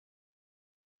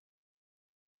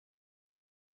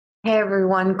Hey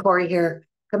everyone, Corey here,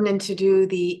 coming in to do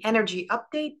the energy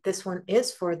update. This one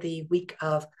is for the week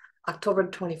of October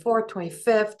 24th,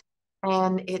 25th,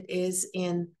 and it is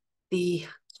in the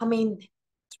coming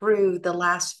through the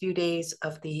last few days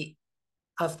of the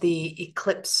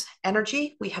eclipse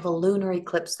energy. We have a lunar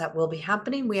eclipse that will be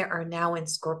happening. We are now in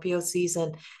Scorpio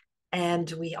season, and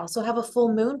we also have a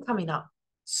full moon coming up.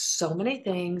 So many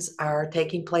things are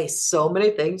taking place. So many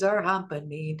things are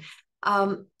happening.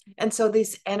 Um, and so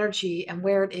this energy and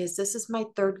where it is, this is my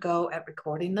third go at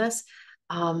recording this.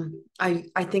 I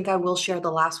think I will share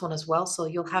the last one as well. So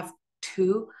you'll have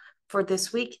two for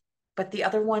this week. But the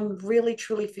other one really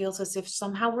truly feels as if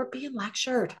somehow we're being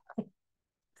lectured.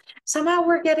 Somehow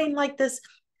we're getting like this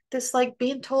like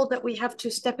being told that we have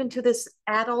to step into this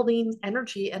adulting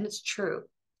energy, and it's true.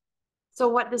 So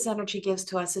what this energy gives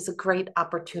to us is a great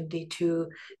opportunity to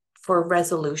for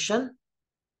resolution,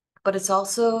 but it's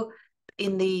also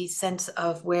in the sense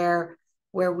of where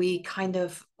we kind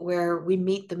of where we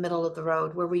meet the middle of the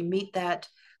road, where we meet that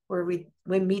where we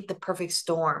meet the perfect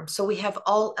storm. So we have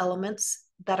all elements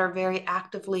that are very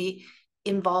actively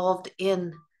involved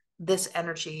in this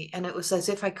energy, and it was as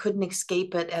if I couldn't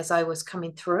escape it as I was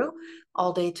coming through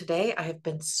all day today. I have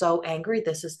been so angry.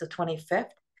 This is the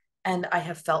 25th, and I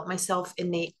have felt myself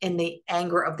in the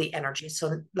anger of the energy.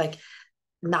 So like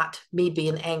not me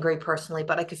being angry personally,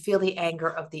 but I could feel the anger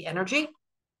of the energy.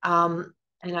 Um,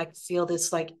 and I feel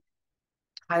this like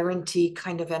tyranny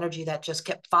kind of energy that just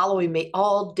kept following me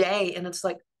all day. And it's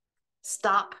like,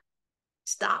 stop,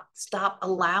 stop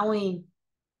allowing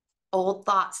old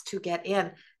thoughts to get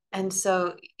in. And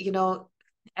so,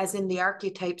 as in the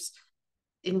archetypes,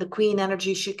 in the queen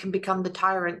energy, she can become the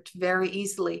tyrant very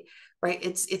easily, right?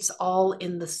 It's all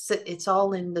in the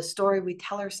story we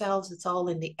tell ourselves. It's all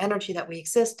in the energy that we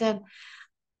exist in.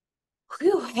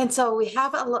 Whew. And so we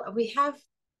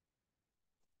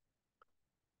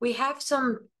have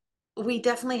some we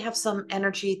definitely have some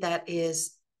energy that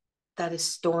is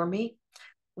stormy.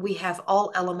 We have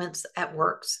all elements at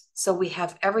works. So we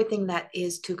have everything that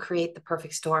is to create the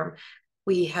perfect storm.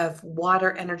 We have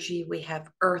water energy, we have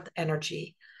earth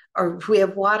energy, or we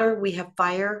have water, we have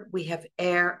fire, we have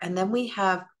air, and then we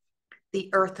have the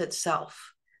earth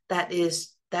itself that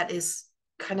is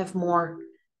kind of more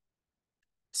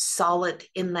solid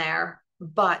in there,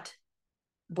 but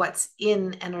what's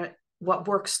in and what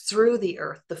works through the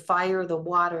earth, the fire, the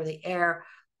water, the air,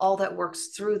 all that works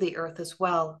through the earth as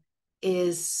well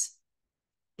is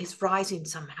is rising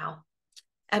somehow.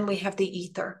 And we have the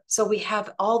ether. So we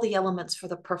have all the elements for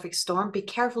the perfect storm. Be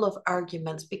careful of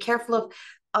arguments. Be careful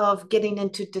of getting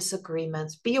into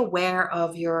disagreements. Be aware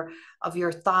of your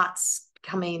thoughts,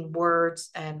 coming words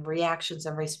and reactions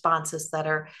and responses that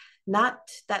are not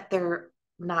that they're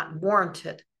not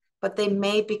warranted, but they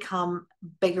may become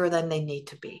bigger than they need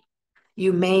to be.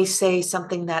 You may say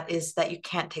something that you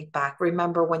can't take back.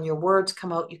 Remember, when your words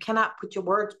come out, you cannot put your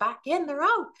words back in, they're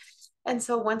out. And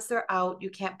so once they're out, you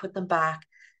can't put them back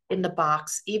in the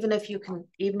box. Even if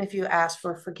you ask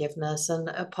for forgiveness and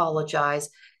apologize,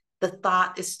 the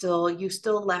thought is still, you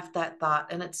still left that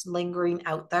thought and it's lingering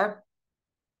out there.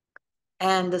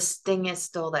 And the sting is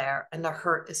still there and the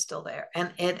hurt is still there.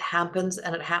 And it happens,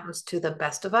 and it happens to the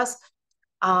best of us.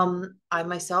 I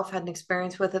myself had an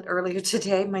experience with it earlier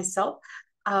today myself.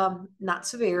 Not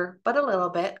severe, but a little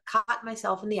bit. Caught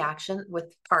myself in the action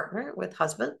with partner, with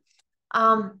husband.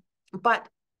 But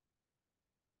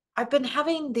I've been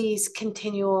having these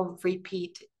continual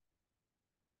repeat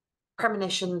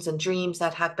premonitions and dreams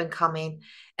that have been coming.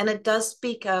 And it does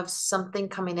speak of something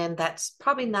coming in that's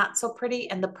probably not so pretty,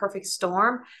 and the perfect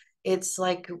storm. It's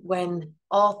like when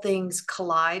all things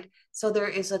collide. So there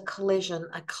is a collision,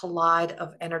 a collide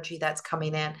of energy that's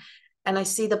coming in. And I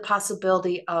see the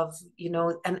possibility of,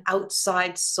 an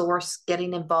outside source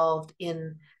getting involved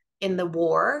in the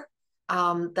war,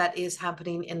 that is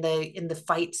happening in the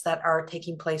fights that are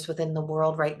taking place within the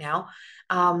world right now.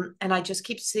 And I just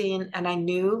keep seeing, and I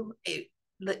knew it,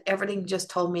 everything just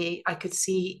told me I could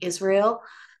see Israel.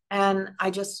 And I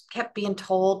just kept being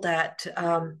told that,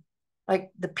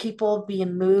 like the people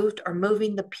being moved or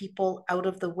moving the people out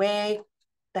of the way,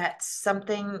 that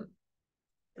something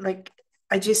like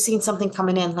I just seen something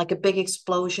coming in, like a big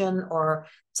explosion or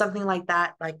something like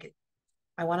that. Like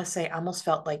I want to say, I almost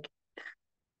felt like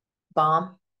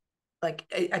bomb. Like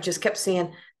I just kept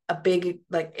seeing a big,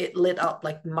 like it lit up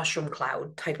like mushroom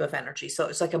cloud type of energy. So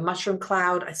it's like a mushroom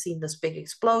cloud. I seen this big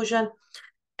explosion,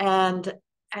 and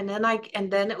and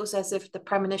then it was as if the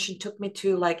premonition took me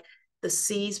to like the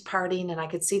seas parting, and I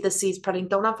could see the seas parting.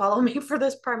 Don't not follow me for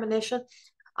this premonition.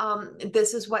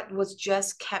 This is what was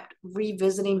just kept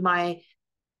revisiting my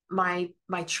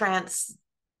trance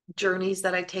journeys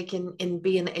that I take in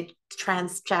being a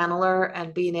trans channeler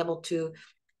and being able to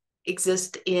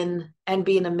exist in and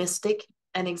being a mystic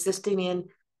and existing in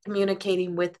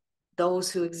communicating with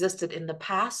those who existed in the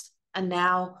past and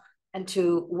now and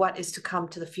to what is to come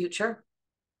to the future.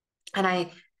 And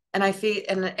I feel,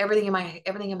 and everything in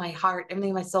my heart, everything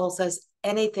in my soul says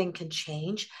anything can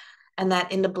change, and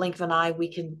that in the blink of an eye we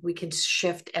can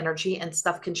shift energy and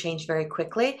stuff can change very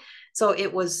quickly. So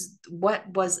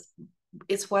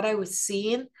it's what I was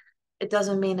seeing. It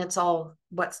doesn't mean it's all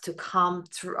what's to come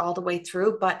through all the way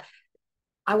through, but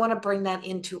I want to bring that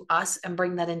into us and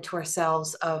bring that into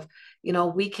ourselves of,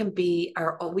 we can be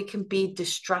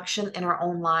destruction in our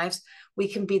own lives. We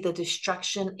can be the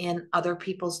destruction in other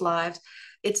people's lives.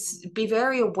 It's be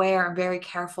very aware and very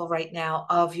careful right now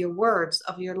of your words,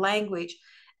 of your language.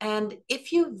 And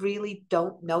if you really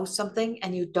don't know something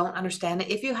and you don't understand it,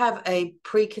 if you have a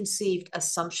preconceived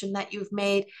assumption that you've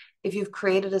made, if you've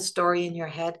created a story in your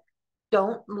head,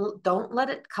 don't let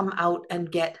it come out and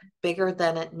get bigger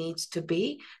than it needs to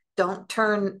be. Don't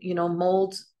turn,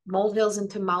 molehills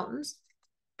into mountains.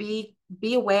 Be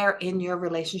aware in your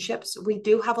relationships. We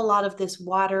do have a lot of this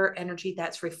water energy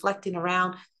that's reflecting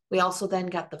around. We also then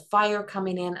got the fire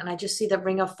coming in, and I just see the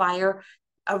ring of fire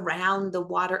around the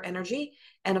water energy.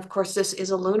 And of course, this is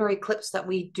a lunar eclipse that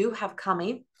we do have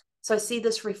coming. So I see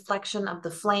this reflection of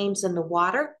the flames in the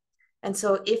water. And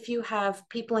so if you have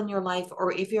people in your life,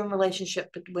 or if you're in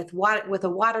relationship with a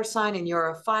water sign and you're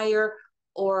a fire,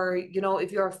 or,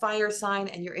 if you're a fire sign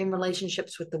and you're in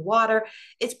relationships with the water,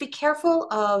 it's be careful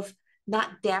of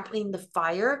not dampening the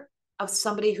fire of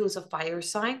somebody who's a fire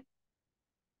sign,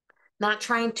 not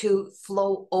trying to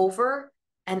flow over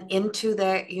and into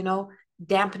their,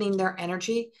 dampening their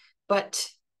energy. But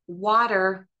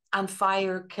water on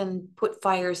fire can put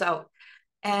fires out.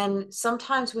 And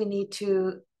sometimes we need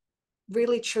to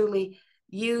really truly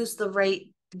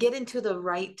get into the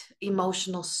right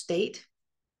emotional state,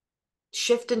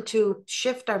 shift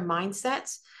our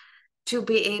mindsets to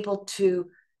be able to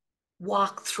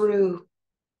walk through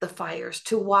the fires,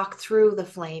 to walk through the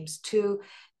flames, to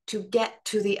get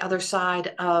to the other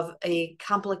side of a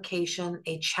complication,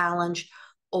 a challenge,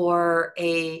 or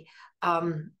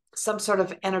some sort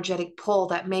of energetic pull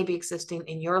that may be existing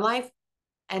in your life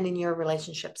and in your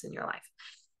relationships in your life.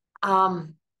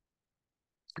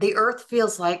 The earth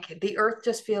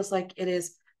just feels like it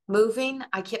is moving.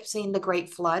 I kept seeing the great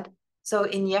flood. So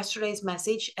in yesterday's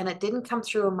message, and it didn't come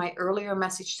through in my earlier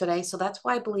message today, so that's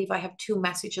why I believe I have two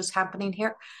messages happening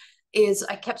here, is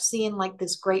I kept seeing like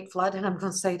this great flood, and I'm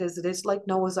going to say it as it is, like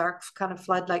Noah's Ark kind of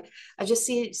flood. Like I just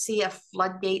see a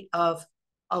floodgate of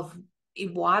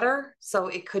water. So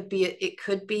it could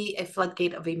be a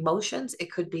floodgate of emotions.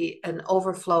 It could be an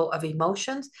overflow of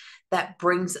emotions that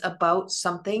brings about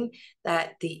something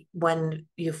that when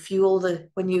you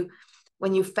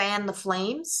fan the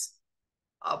flames,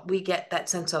 we get that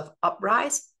sense of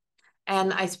uprise.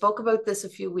 And I spoke about this a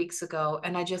few weeks ago,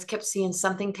 and I just kept seeing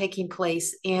something taking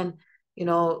place in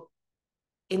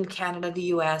Canada, the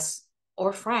US,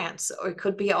 or France, or it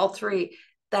could be all three.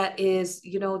 That is,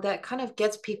 that kind of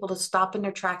gets people to stop in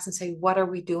their tracks and say, what are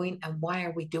we doing and why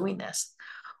are we doing this?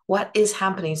 What is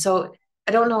happening? So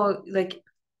I don't know, like,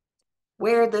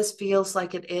 where this feels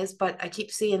like it is, but I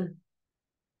keep seeing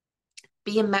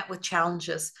being met with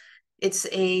challenges. It's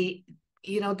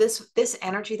this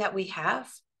energy that we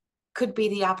have could be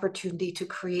the opportunity to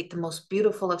create the most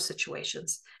beautiful of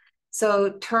situations.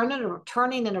 So turning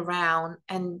it around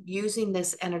and using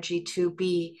this energy to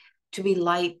be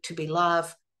light, to be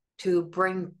love, to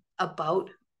bring about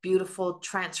beautiful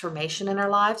transformation in our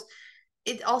lives.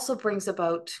 It also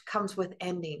comes with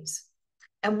endings.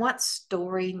 And what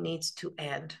story needs to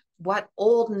end? What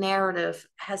old narrative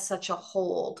has such a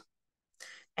hold?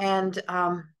 And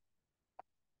I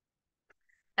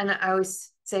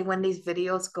always say when these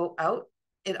videos go out,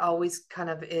 it always kind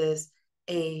of is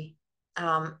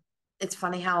it's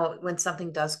funny how when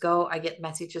something does go, I get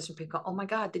messages from people, oh my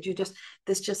God,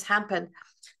 this just happened.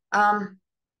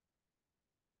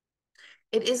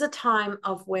 It is a time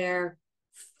of where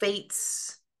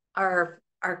fates are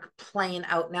playing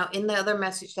out. Now, in the other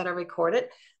message that I recorded,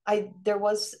 there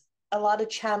was a lot of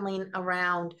channeling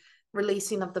around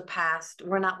releasing of the past.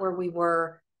 We're not where we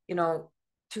were,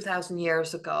 2,000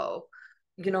 years ago.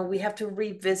 We have to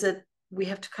revisit, we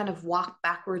have to kind of walk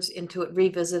backwards into it,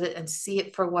 revisit it, and see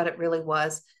it for what it really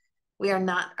was. We are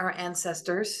not our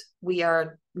ancestors. We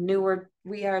are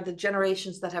the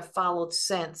generations that have followed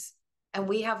since. And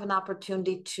we have an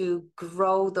opportunity to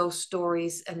grow those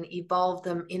stories and evolve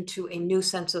them into a new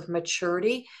sense of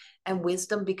maturity and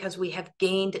wisdom because we have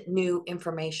gained new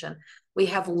information. We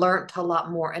have learned a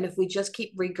lot more. And if we just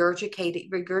keep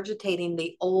regurgitating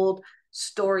the old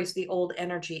stories, the old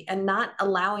energy, and not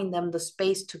allowing them the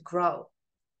space to grow.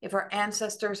 If our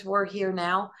ancestors were here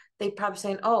now, they'd probably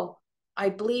saying, oh, I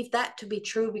believe that to be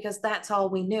true because that's all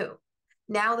we knew.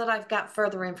 Now that I've got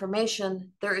further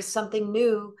information, there is something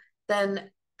new,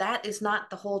 then that is not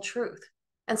the whole truth.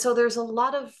 And so there's a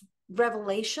lot of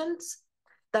revelations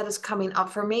that is coming up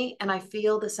for me. And I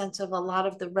feel the sense of a lot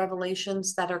of the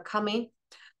revelations that are coming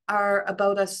are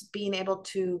about us being able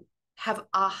to have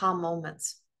aha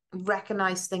moments,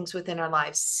 recognize things within our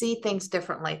lives, see things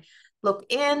differently, look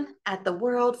in at the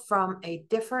world from a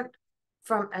different,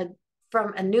 from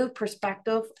a new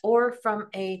perspective, or from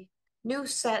a new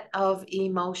set of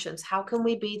emotions. How can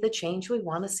we be the change we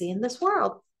want to see in this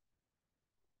world?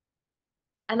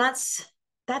 And that's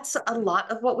a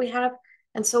lot of what we have.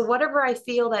 And so whatever I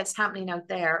feel that's happening out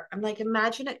there, I'm like,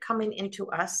 imagine it coming into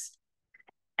us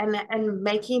and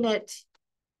making it,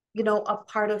 you know, a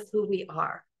part of who we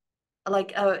are,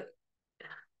 like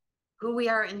who we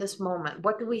are in this moment.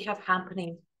 What do we have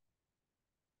happening?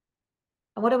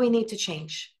 And what do we need to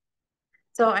change?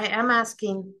 So I am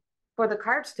asking for the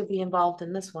cards to be involved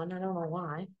in this one. I don't know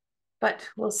why, but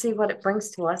we'll see what it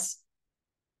brings to us.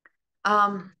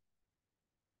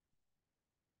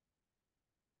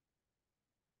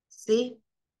 See,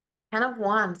 10 of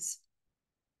Wands,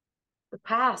 the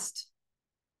past.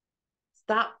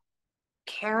 Stop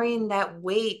carrying that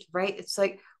weight, right? It's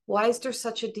like, why is there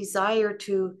such a desire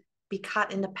to be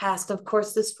caught in the past? Of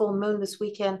course, this full moon this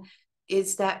weekend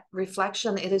is that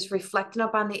reflection. It is reflecting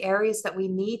upon the areas that we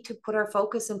need to put our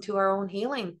focus into our own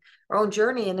healing, our own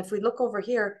journey. And if we look over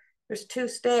here, there's two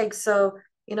stags. So,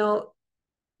 you know,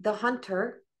 the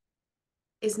hunter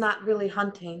is not really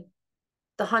hunting.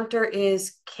 The hunter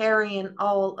is carrying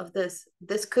all of this.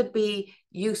 This could be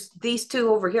use. These two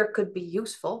over here could be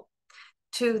useful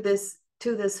to this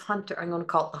hunter. I'm going to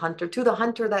call it the hunter, to the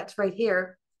hunter that's right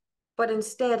here. But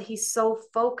instead, he's so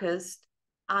focused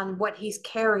on what he's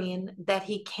carrying that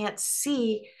he can't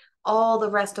see all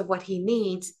the rest of what he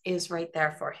needs is right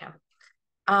there for him.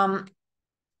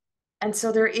 And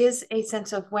so there is a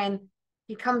sense of when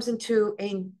he comes into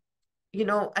a, you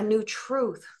know, a new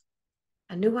truth,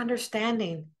 a new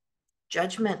understanding,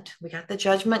 judgment. We got the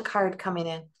judgment card coming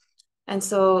in. And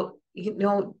so, you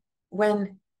know,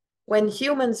 when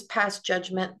humans pass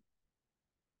judgment,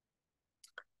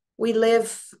 we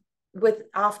live with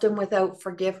often without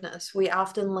forgiveness. We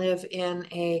often live in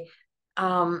a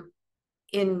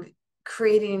in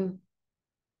creating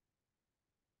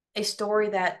a story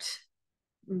that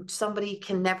somebody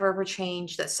can never ever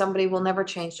change, that somebody will never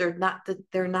change. They're not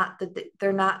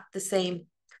the same,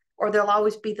 or they'll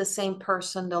always be the same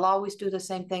person. They'll always do the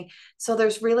same thing. So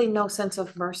there's really no sense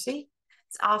of mercy.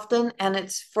 It's often, and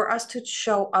it's for us to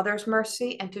show others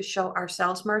mercy and to show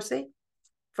ourselves mercy,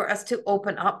 for us to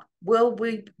open up. Will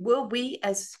we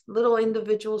as little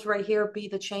individuals right here be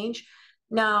the change?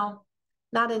 No,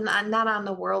 not on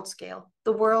the world scale.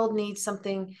 The world needs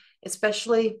something,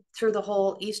 especially through the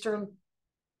whole Eastern,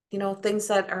 you know, things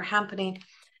that are happening,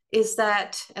 is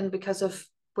that, and because of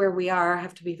where we are, I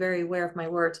have to be very aware of my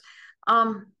words.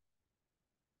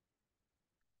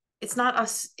 It's not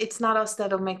us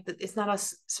that'll make it's not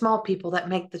us small people that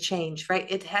make the change, right?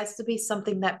 It has to be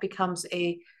something that becomes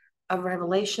a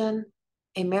revelation,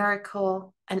 a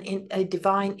miracle, a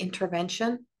divine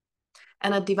intervention.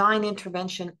 And a divine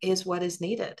intervention is what is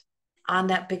needed on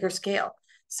that bigger scale.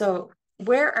 So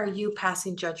where are you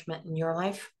passing judgment in your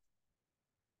life?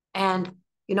 And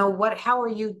you know what, how are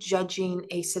you judging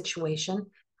a situation?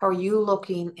 How are you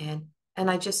looking in? And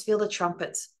I just feel the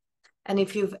trumpets. And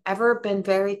if you've ever been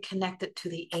very connected to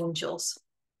the angels,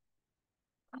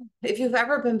 if you've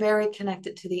ever been very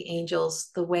connected to the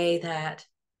angels the way that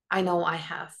I know I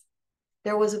have,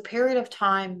 there was a period of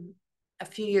time a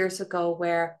few years ago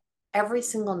where every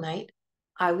single night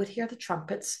I would hear the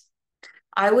trumpets,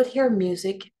 I would hear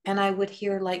music, and I would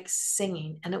hear like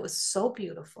singing, and it was so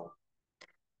beautiful.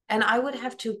 And I would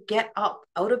have to get up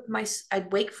out of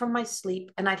I'd wake from my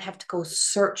sleep and I'd have to go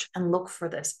search and look for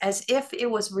this, as if it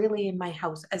was really in my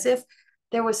house, as if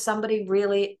there was somebody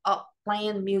really up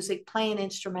playing music, playing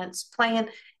instruments, playing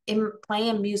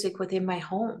music within my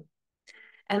home.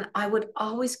 And I would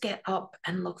always get up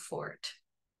and look for it.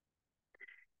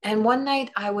 And one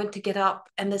night I went to get up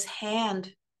and this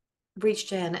hand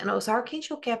reached in, and it was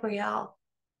Archangel Gabriel,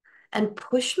 and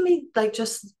pushed me, like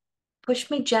just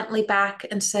pushed me gently back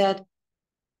and said,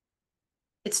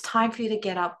 it's time for you to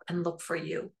get up and look for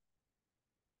you.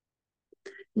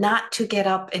 Not to get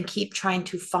up and keep trying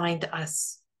to find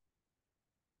us.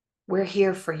 We're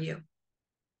here for you.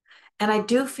 And I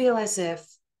do feel as if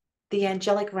the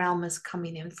angelic realm is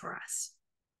coming in for us.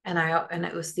 And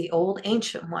it was the old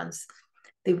ancient ones,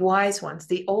 the wise ones,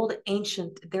 the old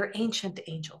ancient, they're ancient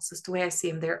angels, is the way I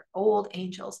see them. They're old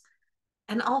angels.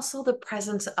 And also the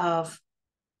presence of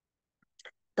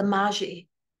the Magi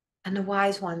and the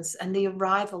wise ones and the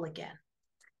arrival again.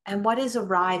 And what is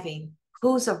arriving?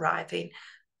 Who's arriving?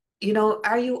 You know,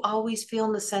 are you always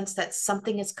feeling the sense that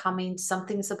something is coming,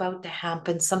 something's about to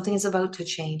happen, something is about to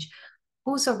change?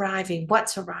 Who's arriving?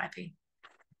 What's arriving?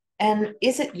 And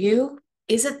is it you?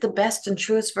 Is it the best and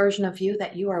truest version of you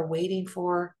that you are waiting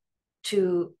for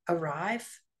to arrive?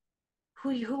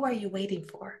 Who are you waiting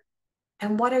for?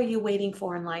 And what are you waiting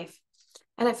for in life?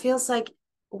 And it feels like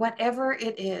whatever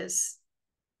it is,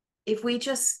 if we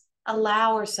just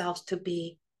allow ourselves to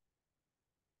be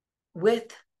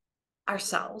with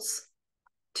ourselves,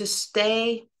 to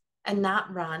stay and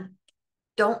not run,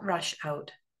 don't rush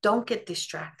out, don't get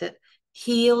distracted,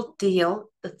 heal, deal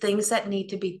the things that need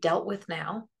to be dealt with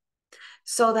now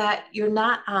so that you're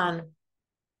not on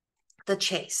the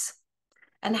chase.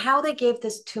 And how they gave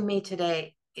this to me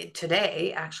today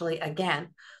actually, again,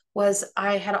 was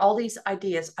I had all these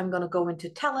ideas. I'm going to go into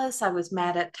TELUS. I was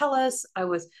mad at TELUS.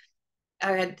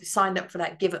 I had signed up for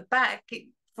that give it back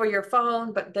for your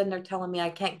phone, but then they're telling me I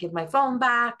can't give my phone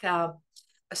back.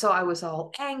 So I was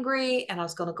all angry and I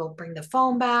was going to go bring the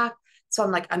phone back. So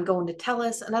I'm like, I'm going to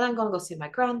TELUS and then I'm going to go see my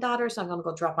granddaughter. So I'm going to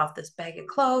go drop off this bag of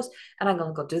clothes and I'm going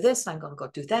to go do this and I'm going to go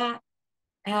do that.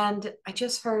 And I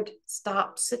just heard,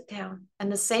 stop, sit down. And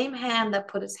the same hand that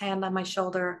put its hand on my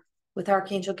shoulder with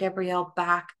Archangel Gabriel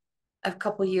back a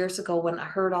couple of years ago when I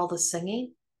heard all the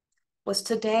singing was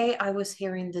today I was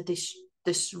hearing the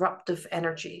disruptive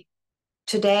energy.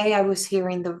 Today I was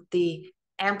hearing the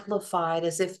amplified,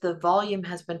 as if the volume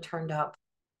has been turned up,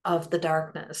 of the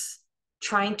darkness,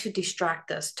 trying to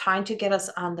distract us, trying to get us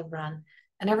on the run.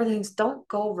 And everything's, don't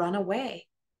go run away.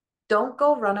 Don't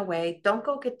go run away. Don't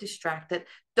go get distracted.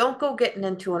 Don't go getting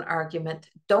into an argument.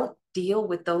 Don't deal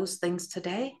with those things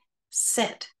today.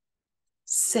 Sit.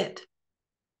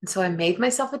 And so I made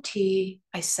myself a tea.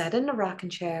 I sat in the rocking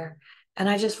chair and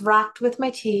I just rocked with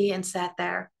my tea and sat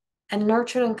there and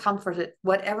nurtured and comforted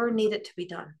whatever needed to be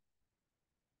done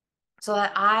so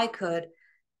that I could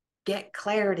get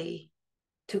clarity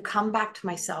to come back to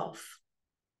myself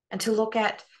and to look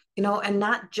at, and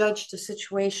not judge the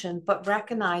situation, but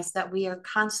recognize that we are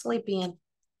constantly being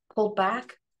pulled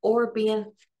back or being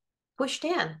pushed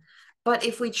in. But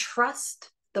if we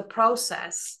trust the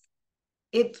process,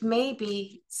 it may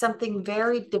be something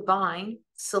very divine,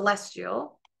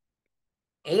 celestial,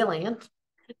 alien,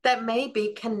 that may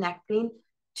be connecting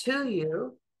to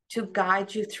you to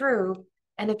guide you through.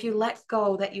 And if you let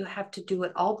go that you have to do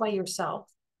it all by yourself,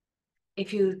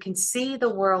 if you can see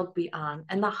the world beyond,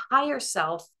 and the higher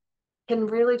self can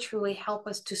really truly help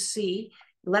us to see,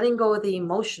 letting go of the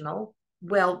emotional,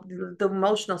 the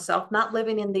emotional self, not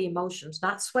living in the emotions,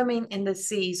 not swimming in the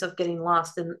seas of getting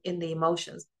lost in the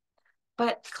emotions,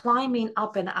 but climbing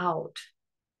up and out.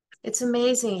 It's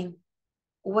amazing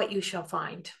what you shall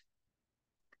find.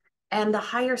 And the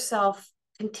higher self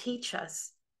can teach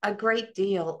us a great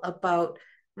deal about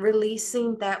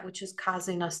releasing that which is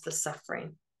causing us the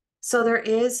suffering. So there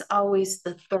is always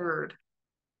the third,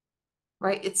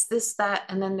 right? It's this, that,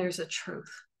 and then there's a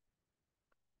truth.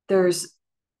 There's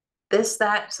this,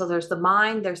 that. So there's the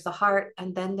mind, there's the heart,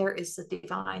 and then there is the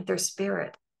divine, there's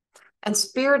spirit. And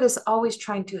spirit is always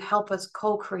trying to help us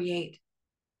co-create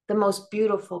the most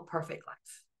beautiful, perfect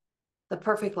life, the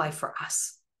perfect life for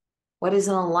us. What is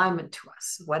an alignment to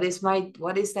us? What is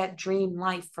that dream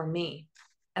life for me?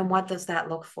 And what does that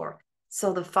look for?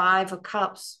 So the 5 of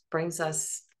Cups brings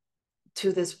us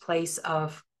to this place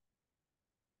of,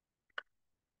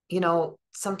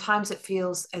 sometimes it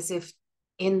feels as if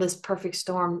in this perfect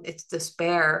storm, it's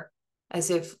despair,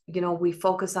 as if, we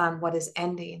focus on what is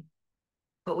ending,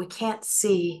 but we can't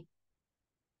see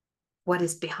what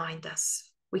is behind us.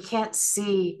 We can't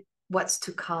see what's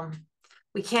to come.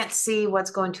 We can't see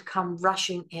what's going to come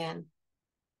rushing in.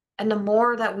 And the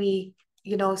more that we,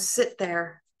 sit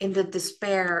there in the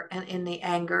despair and in the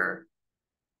anger,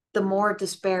 the more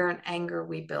despair and anger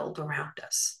we build around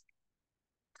us.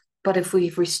 But if we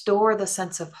restore the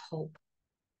sense of hope,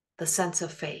 the sense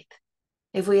of faith,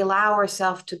 if we allow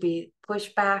ourselves to be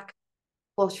pushed back,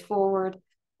 pushed forward,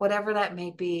 whatever that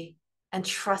may be, and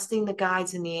trusting the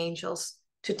guides and the angels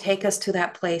to take us to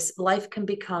that place, life can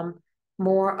become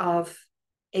more of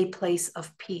a place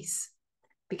of peace,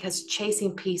 because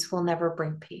chasing peace will never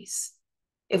bring peace.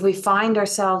 If we find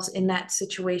ourselves in that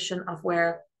situation of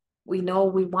where We know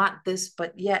we want this,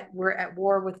 but yet we're at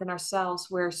war within ourselves.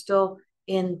 We're still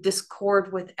in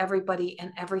discord with everybody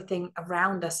and everything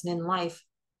around us and in life.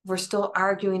 We're still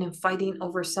arguing and fighting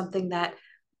over something that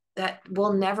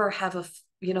will never have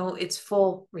its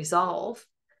full resolve,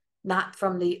 not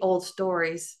from the old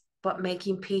stories, but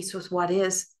making peace with what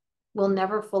is. We'll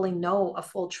never fully know a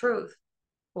full truth.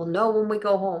 We'll know when we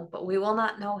go home, but we will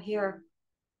not know here.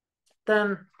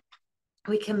 Then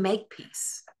we can make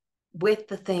peace with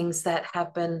the things that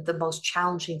have been the most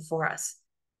challenging for us.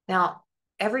 Now,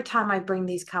 every time I bring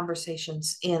these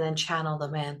conversations in and channel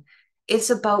them in, it's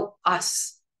about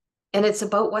us, and it's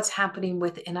about what's happening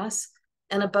within us,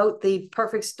 and about the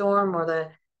perfect storm or the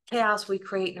chaos we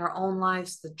create in our own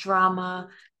lives, the drama,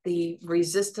 the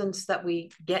resistance that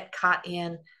we get caught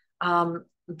in,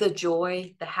 the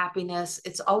joy, the happiness.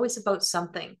 It's always about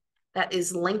something that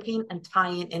is linking and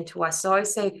tying into us. So I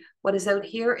say, what is out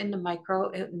here in the micro,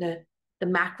 in the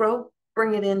macro,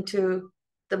 bring it into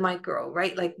the micro,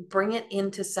 right? Like bring it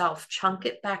into self, chunk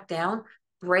it back down,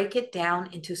 break it down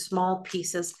into small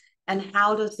pieces. And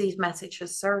how does these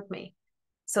messages serve me?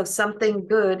 So something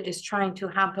good is trying to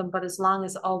happen, but as long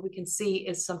as all we can see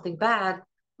is something bad,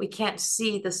 we can't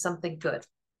see the something good.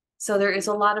 So there is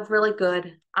a lot of really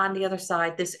good on the other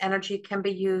side. This energy can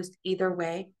be used either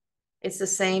way. It's the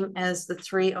same as the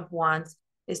Three of Wands.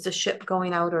 Is the ship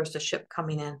going out or is the ship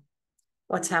coming in?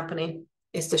 What's happening?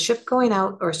 Is the ship going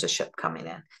out or is the ship coming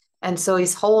in? And so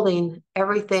he's holding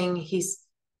everything. He's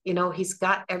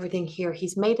got everything here.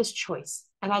 He's made his choice.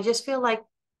 And I just feel like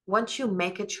once you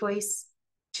make a choice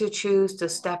to choose to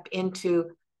step into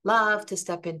love, to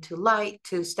step into light,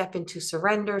 to step into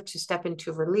surrender, to step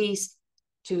into release,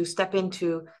 to step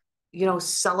into,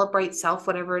 celebrate self,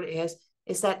 whatever it is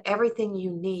that everything you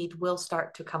need will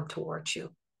start to come towards you.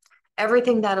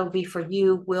 Everything that'll be for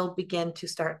you will begin to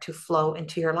start to flow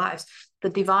into your lives. The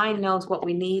divine knows what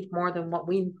we need more than what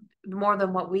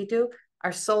we do.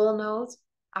 Our soul knows,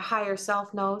 our higher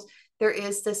self knows. There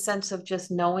is this sense of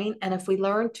just knowing. And if we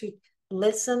learn to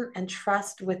listen and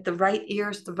trust with the right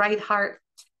ears, the right heart,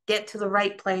 get to the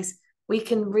right place, we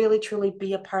can really truly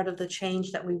be a part of the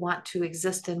change that we want to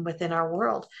exist in within our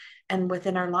world and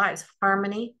within our lives.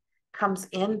 Harmony comes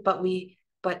in, but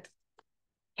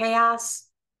chaos,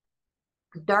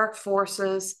 dark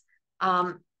forces,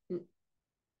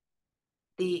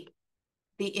 the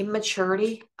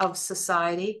immaturity of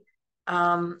society,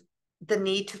 the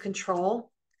need to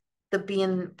control, the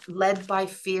being led by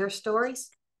fear stories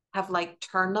have like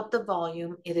turned up the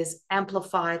volume. It is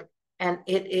amplified and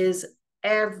it is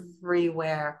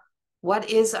everywhere. What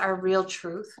is our real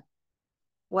truth?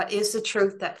 What is the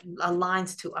truth that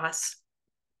aligns to us?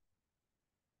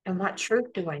 And what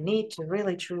truth do I need to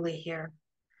really truly hear?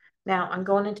 Now I'm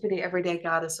going into the Everyday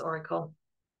Goddess Oracle.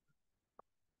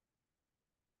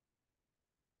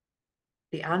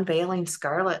 The Unveiling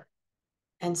Scarlet.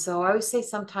 And so I always say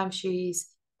sometimes she's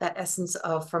that essence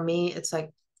of, for me, it's like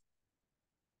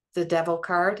the devil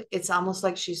card. It's almost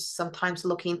like she's sometimes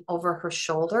looking over her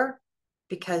shoulder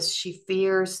because she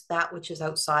fears that which is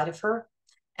outside of her.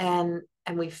 And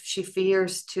she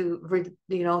fears to,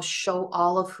 show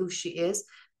all of who she is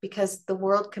because the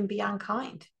world can be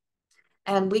unkind.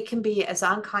 And we can be as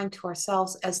unkind to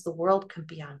ourselves as the world can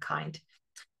be unkind.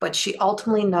 But she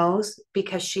ultimately knows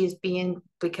because she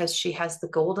has the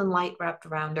golden light wrapped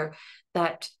around her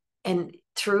that, and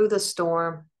through the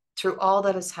storm, through all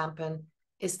that has happened,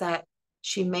 is that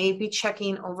she may be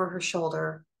checking over her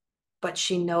shoulder, but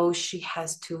she knows she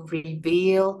has to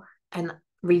reveal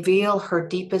her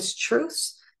deepest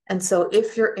truths. And so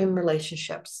if you're in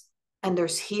relationships and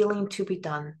there's healing to be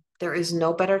done, there is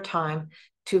no better time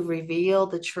to reveal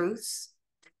the truths,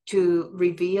 to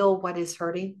reveal what is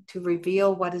hurting, to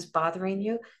reveal what is bothering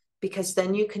you, because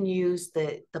then you can use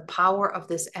the power of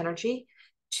this energy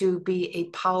to be a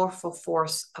powerful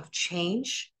force of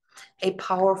change, a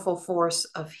powerful force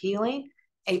of healing,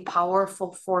 a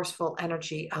powerful, forceful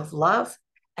energy of love,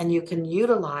 and you can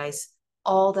utilize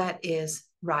all that is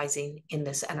rising in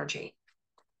this energy.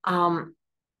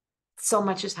 So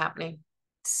much is happening.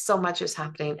 So much is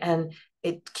happening. And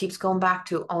it keeps going back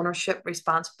to ownership,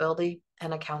 responsibility,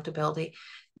 and accountability.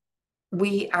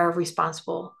 We are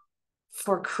responsible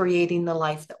for creating the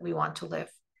life that we want to live.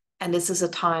 And this is a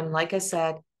time, like I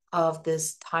said, of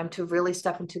this time to really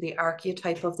step into the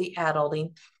archetype of the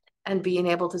adulting and being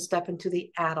able to step into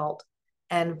the adult.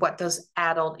 And what does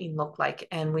adulting look like?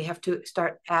 And we have to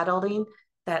start adulting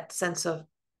that sense of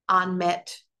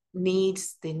unmet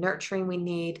needs, the nurturing we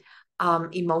need,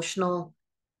 emotional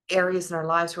areas in our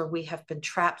lives where we have been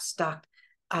trapped, stuck,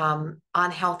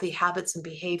 unhealthy habits and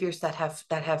behaviors that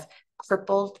have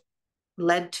crippled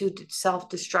led to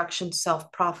self-destruction,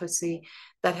 self-prophecy,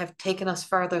 that have taken us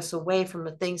farthest away from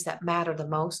the things that matter the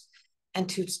most, and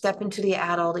to step into the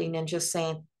adulting and just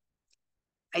saying,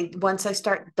 once I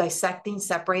start dissecting,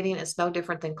 separating, it's no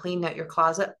different than cleaning out your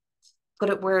closet. Put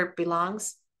it where it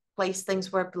belongs, place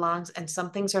things where it belongs, and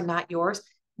some things are not yours,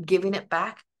 giving it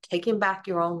back, taking back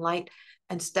your own light,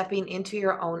 and stepping into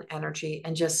your own energy,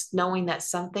 and just knowing that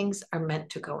some things are meant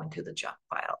to go into the junk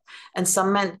pile. And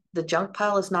the junk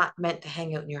pile is not meant to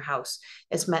hang out in your house.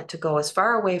 It's meant to go as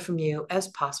far away from you as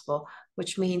possible,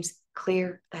 which means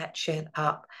clear that shit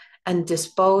up and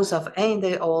dispose of any of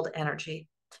the old energy,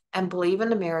 and believe in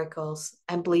the miracles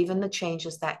and believe in the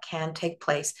changes that can take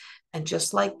place. And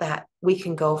just like that, we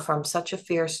can go from such a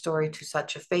fear story to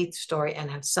such a faith story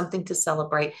and have something to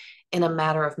celebrate in a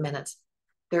matter of minutes.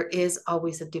 There is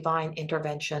always a divine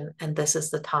intervention, and this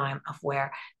is the time of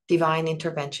where divine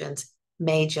interventions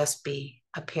may just be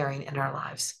appearing in our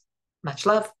lives. Much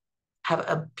love. Have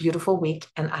a beautiful week,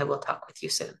 and I will talk with you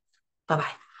soon.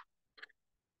 Bye-bye.